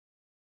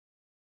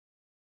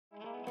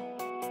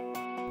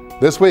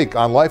This week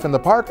on Life in the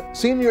Park,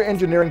 Senior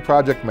Engineering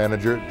Project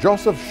Manager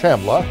Joseph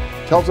Shamla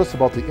tells us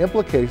about the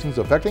implications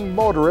affecting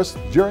motorists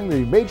during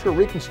the major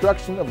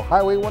reconstruction of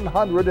Highway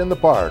 100 in the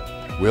park.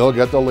 We'll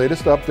get the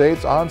latest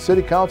updates on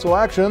City Council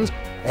actions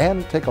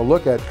and take a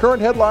look at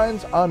current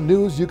headlines on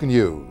news you can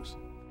use.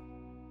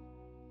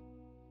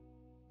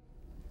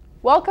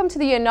 Welcome to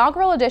the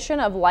inaugural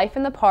edition of Life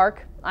in the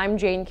Park. I'm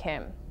Jane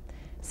Kim.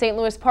 St.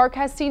 Louis Park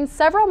has seen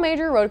several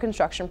major road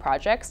construction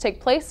projects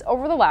take place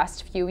over the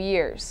last few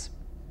years.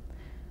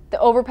 The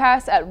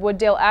overpass at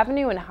Wooddale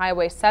Avenue and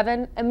Highway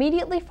 7,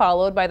 immediately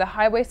followed by the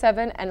Highway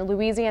 7 and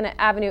Louisiana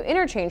Avenue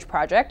interchange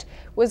project,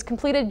 was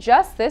completed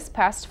just this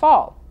past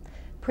fall.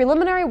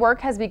 Preliminary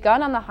work has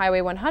begun on the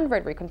Highway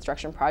 100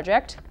 reconstruction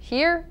project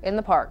here in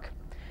the park.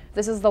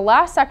 This is the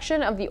last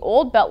section of the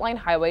old Beltline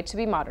Highway to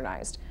be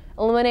modernized,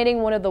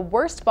 eliminating one of the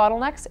worst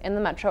bottlenecks in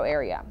the metro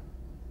area.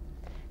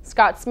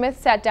 Scott Smith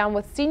sat down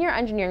with Senior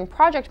Engineering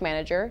Project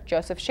Manager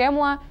Joseph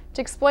Shamla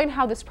to explain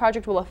how this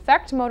project will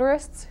affect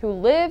motorists who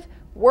live,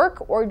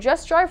 work, or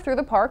just drive through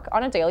the park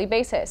on a daily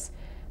basis.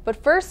 But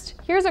first,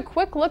 here's a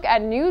quick look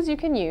at news you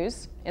can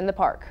use in the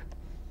park.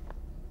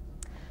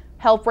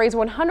 Help raise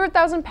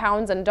 100,000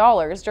 pounds and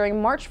dollars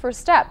during March for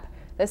STEP,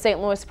 the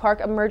St. Louis Park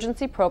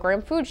Emergency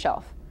Program Food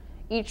Shelf.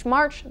 Each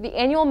March, the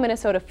annual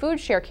Minnesota Food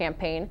Share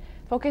campaign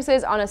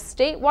focuses on a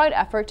statewide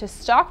effort to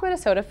stock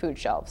Minnesota food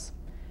shelves.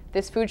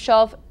 This food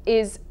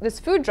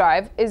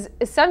drive is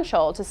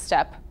essential to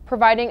STEP,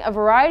 providing a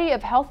variety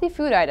of healthy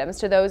food items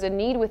to those in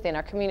need within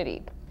our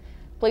community.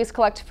 Please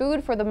collect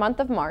food for the month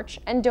of March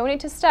and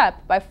donate to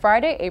STEP by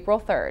Friday, April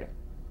 3rd.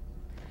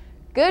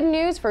 Good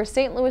news for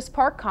St. Louis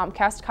Park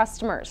Comcast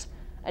customers.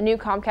 A new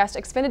Comcast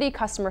Xfinity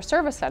Customer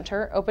Service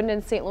Center opened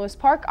in St. Louis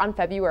Park on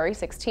February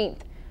 16th.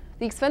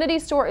 The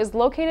Xfinity store is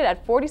located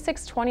at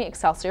 4620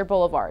 Excelsior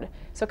Boulevard,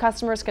 so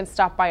customers can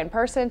stop by in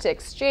person to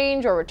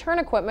exchange or return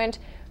equipment,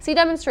 see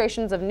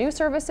demonstrations of new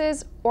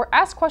services, or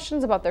ask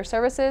questions about their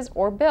services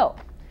or bill.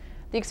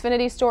 The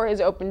Xfinity store is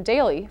open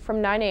daily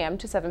from 9 a.m.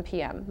 to 7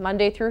 p.m.,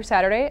 Monday through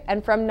Saturday,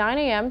 and from 9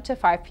 a.m. to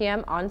 5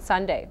 p.m. on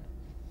Sunday.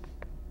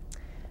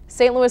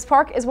 St. Louis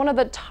Park is one of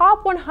the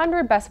top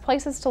 100 best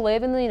places to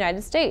live in the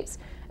United States,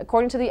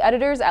 according to the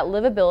editors at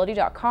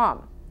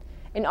Livability.com.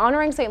 In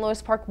honoring St.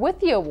 Louis Park with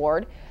the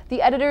award,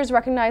 the editors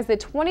recognize the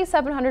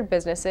 2,700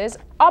 businesses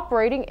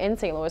operating in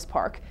St. Louis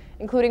Park,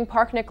 including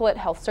Park Nicollet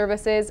Health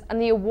Services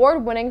and the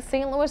award-winning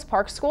St. Louis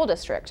Park School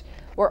District,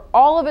 where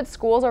all of its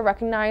schools are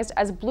recognized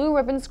as Blue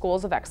Ribbon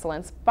Schools of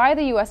Excellence by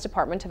the U.S.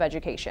 Department of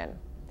Education.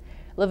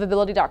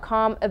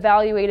 Livability.com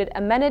evaluated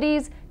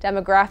amenities,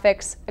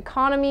 demographics,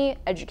 economy,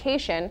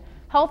 education,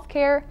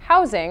 healthcare,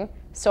 housing,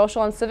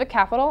 social and civic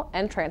capital,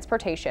 and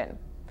transportation.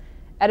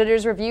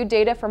 Editors reviewed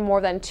data from more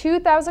than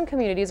 2,000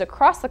 communities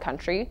across the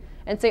country,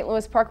 and St.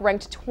 Louis Park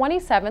ranked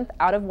 27th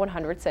out of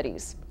 100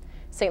 cities.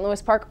 St.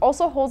 Louis Park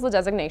also holds the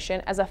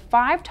designation as a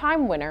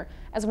 5-time winner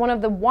as one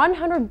of the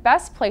 100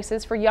 best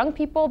places for young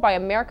people by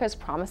America's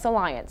Promise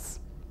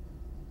Alliance.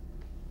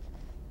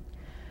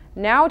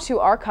 Now to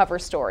our cover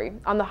story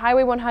on the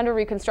Highway 100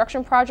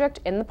 reconstruction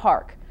project in the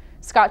park.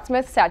 Scott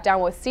Smith sat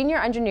down with Senior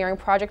Engineering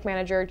Project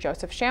Manager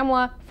Joseph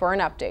Shamla for an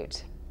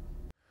update.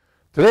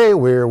 Today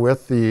we're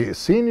with the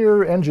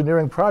Senior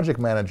Engineering Project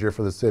Manager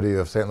for the City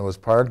of St. Louis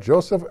Park,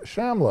 Joseph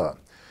Shamla.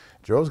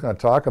 Joe's going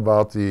to talk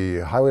about the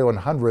Highway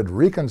 100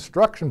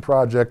 reconstruction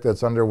project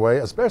that's underway,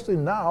 especially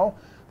now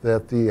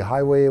that the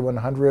Highway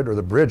 100, or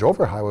the bridge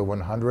over Highway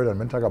 100 on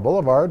Minnetonka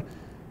Boulevard,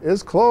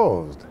 is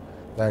closed.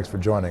 Thanks for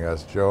joining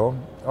us, Joe.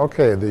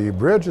 Okay, the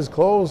bridge is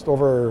closed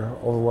over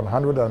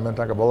 100 on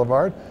Minnetonka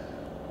Boulevard.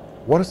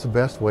 What is the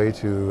best way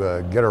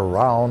to get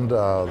around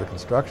the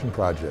construction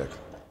project?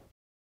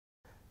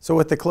 So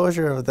with the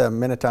closure of the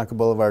Minnetonka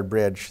Boulevard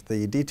Bridge,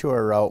 the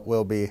detour route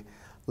will be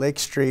Lake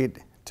Street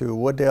to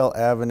Wooddale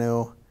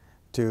Avenue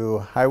to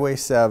Highway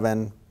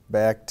 7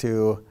 back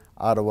to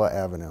Ottawa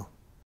Avenue.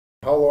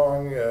 How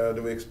long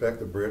do we expect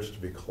the bridge to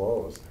be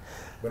closed?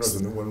 When will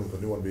the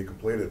new one be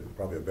completed?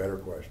 Probably a better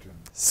question.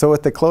 So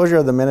with the closure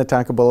of the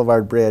Minnetonka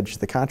Boulevard Bridge,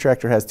 the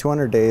contractor has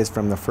 200 days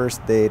from the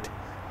first date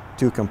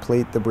to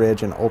complete the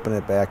bridge and open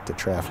it back to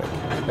traffic.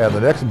 And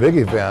the next big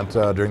event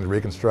during the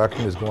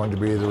reconstruction is going to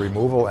be the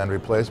removal and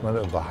replacement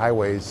of the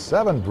Highway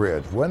 7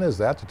 bridge. When is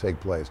that to take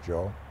place,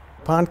 Joe?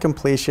 Upon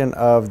completion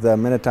of the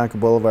Minnetonka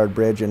Boulevard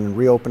Bridge and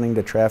reopening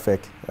to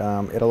traffic,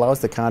 it allows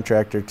the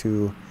contractor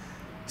to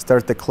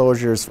start the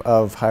closures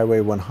of Highway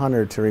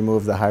 100 to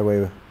remove the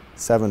Highway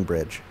 7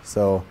 bridge.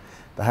 So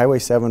the Highway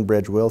 7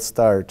 bridge will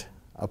start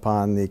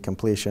upon the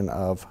completion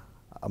of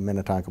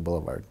Minnetonka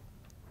Boulevard.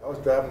 I was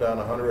driving down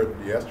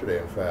 100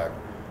 yesterday, in fact,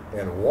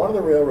 and one of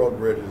the railroad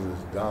bridges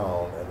is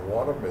down and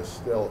one of them is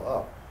still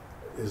up.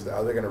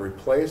 Are they going to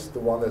replace the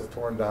one that's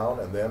torn down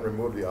and then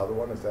remove the other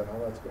one? Is that how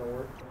that's going to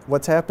work?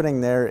 What's happening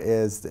there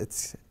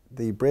is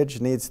the bridge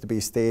needs to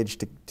be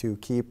staged to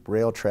keep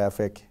rail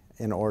traffic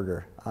in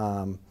order.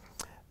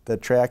 The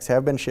tracks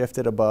have been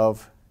shifted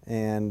above,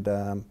 and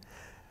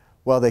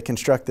while they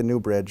construct the new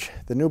bridge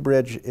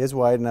is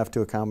wide enough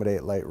to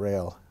accommodate light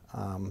rail.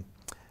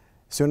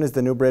 As soon as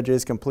the new bridge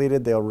is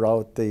completed, they'll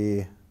route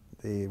the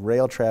the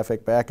rail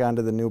traffic back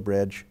onto the new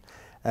bridge,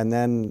 and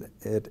then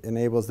it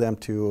enables them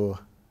to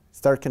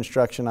start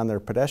construction on their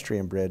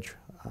pedestrian bridge,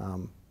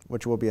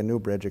 which will be a new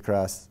bridge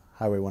across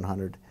Highway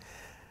 100.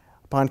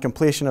 Upon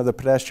completion of the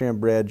pedestrian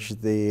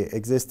bridge, the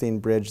existing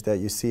bridge that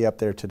you see up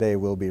there today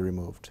will be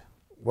removed.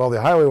 Well,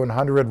 the Highway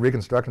 100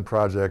 reconstruction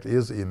project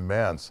is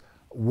immense.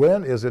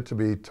 When is it to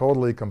be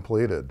totally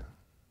completed?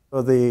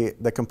 So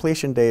the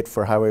completion date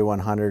for Highway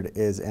 100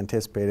 is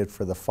anticipated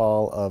for the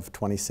fall of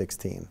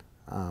 2016.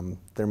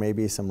 There may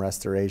be some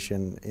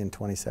restoration in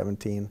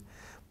 2017,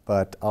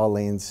 but all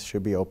lanes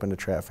should be open to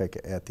traffic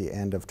at the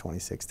end of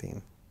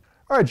 2016.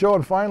 All right, Joe,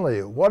 and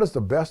finally, what is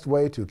the best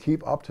way to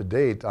keep up to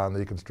date on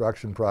the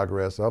construction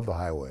progress of the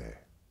highway?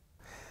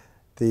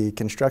 The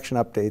construction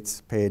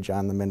updates page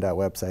on the MnDOT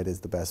website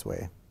is the best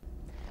way.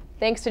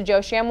 Thanks to Joe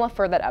Shamla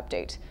for that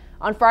update.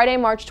 On Friday,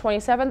 March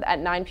 27th at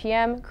 9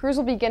 p.m., crews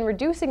will begin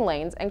reducing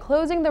lanes and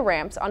closing the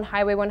ramps on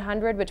Highway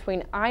 100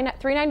 between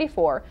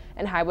I-394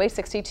 and Highway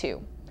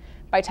 62.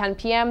 By 10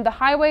 p.m., the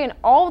highway and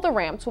all of the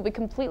ramps will be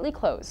completely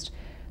closed.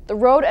 The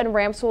road and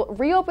ramps will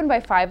reopen by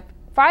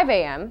 5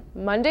 a.m.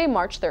 Monday,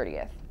 March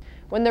 30th.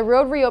 When the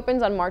road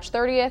reopens on March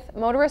 30th,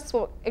 motorists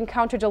will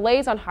encounter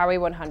delays on Highway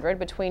 100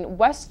 between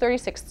West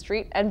 36th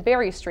Street and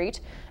Berry Street,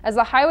 as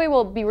the highway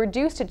will be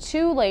reduced to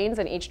 2 lanes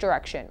in each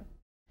direction.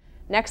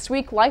 Next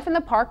week, Life in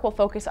the Park will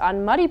focus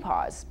on Muddy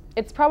Paws.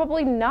 It's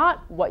probably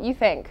not what you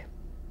think.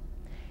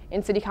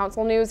 In City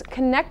Council news,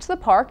 Connect the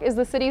Park is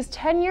the city's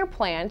 10-year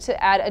plan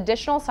to add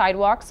additional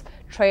sidewalks,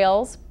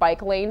 trails,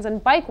 bike lanes,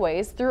 and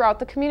bikeways throughout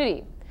the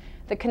community.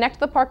 The Connect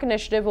the Park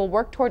initiative will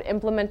work toward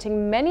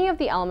implementing many of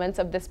the elements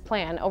of this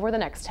plan over the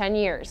next 10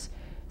 years.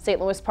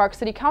 St. Louis Park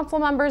City Council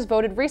members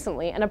voted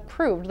recently and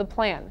approved the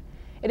plan.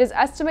 It is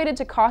estimated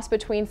to cost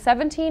between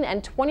 $17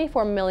 and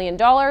 $24 million,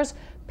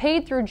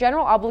 paid through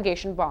general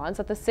obligation bonds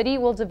that the city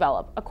will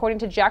develop, according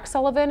to Jack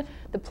Sullivan,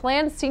 the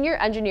plan's senior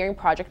engineering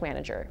project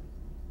manager.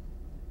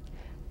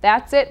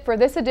 That's it for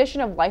this edition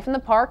of Life in the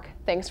Park.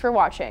 Thanks for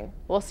watching.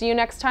 We'll see you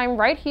next time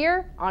right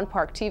here on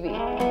Park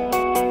TV.